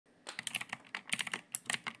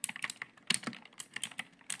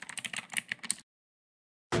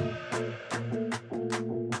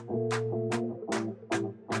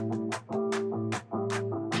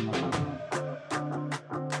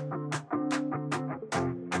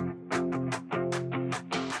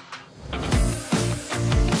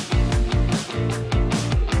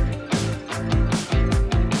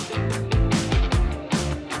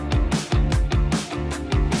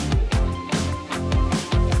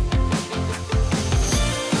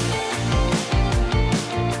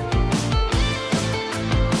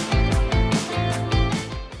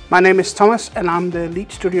My name is Thomas and I'm the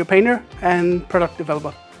lead studio painter and product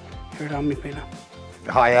developer here at Army Painter.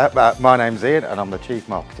 Hi, my name's Ian and I'm the Chief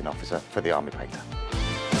Marketing Officer for the Army Painter.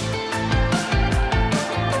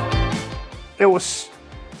 It was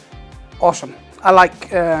awesome. I like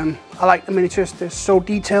the miniatures. They're so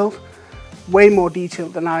detailed, way more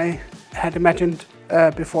detailed than I had imagined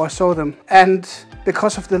before I saw them. And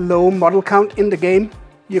because of the low model count in the game,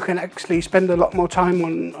 you can actually spend a lot more time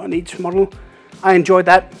on each model. I enjoyed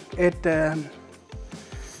that. It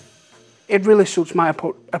really suits my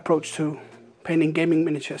approach to painting gaming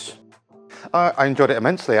miniatures. I enjoyed it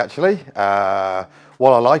immensely, actually.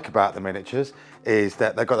 What I like about the miniatures is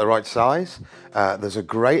that they've got the right size. There's a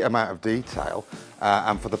great amount of detail,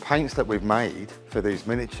 and for the paints that we've made for these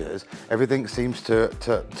miniatures, everything seems to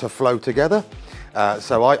flow together.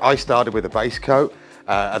 So I started with a base coat,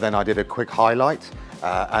 and then I did a quick highlight,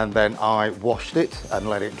 and then I washed it and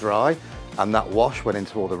let it dry, and that wash went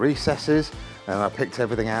into all the recesses, and I picked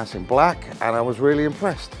everything out in black, and I was really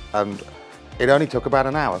impressed. And it only took about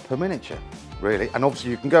an hour per miniature, really. And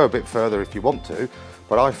obviously you can go a bit further if you want to,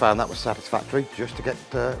 but I found that was satisfactory just to get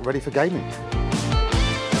ready for gaming.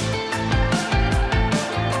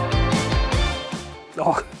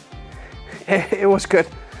 Oh, it was good.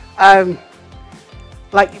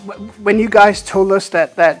 Like when you guys told us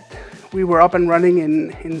that we were up and running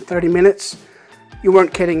in 30 minutes, you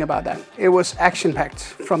weren't kidding about that. It was action-packed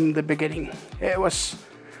from the beginning. It was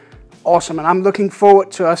awesome, and I'm looking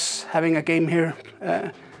forward to us having a game here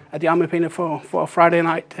at the Army Painter for Friday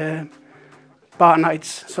night bar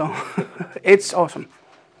nights. So it's awesome,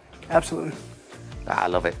 absolutely. I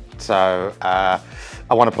love it. So I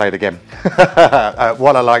want to play it again.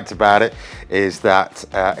 What I liked about it is that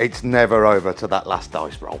it's never over to that last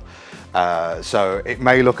dice roll. So it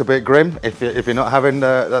may look a bit grim if you're not having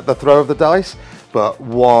the throw of the dice, but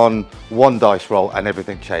one dice roll and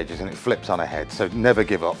everything changes and it flips on a head. So never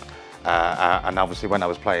give up. And obviously when I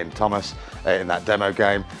was playing Thomas in that demo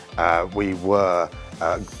game, we were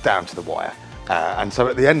down to the wire. And so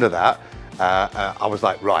at the end of that, I was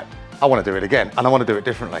like, right, I want to do it again and I want to do it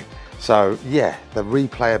differently. So yeah, the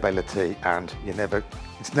replayability, and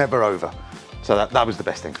it's never over. So that was the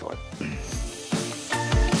best thing for it.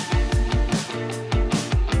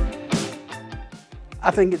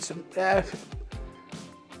 I think it's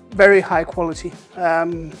very high quality.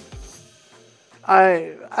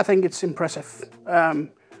 I think it's impressive.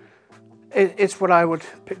 It's what I would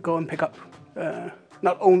go and pick up,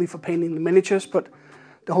 not only for painting the miniatures, but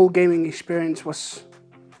the whole gaming experience was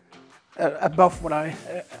above what I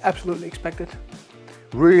absolutely expected.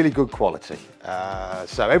 Really good quality.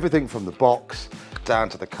 So everything from the box down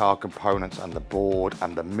to the car components and the board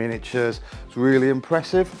and the miniatures, it's really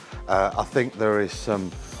impressive. I think there is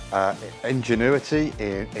some ingenuity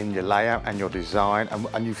in your layout and your design,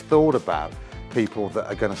 and you've thought about people that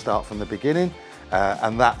are going to start from the beginning,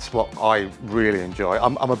 and that's what I really enjoy.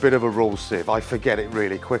 I'm a bit of a rules sieve. I forget it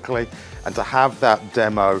really quickly, and to have that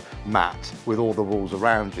demo mat with all the rules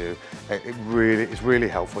around you, it's really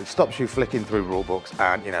helpful. It stops you flicking through rule books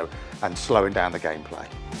and slowing down the gameplay.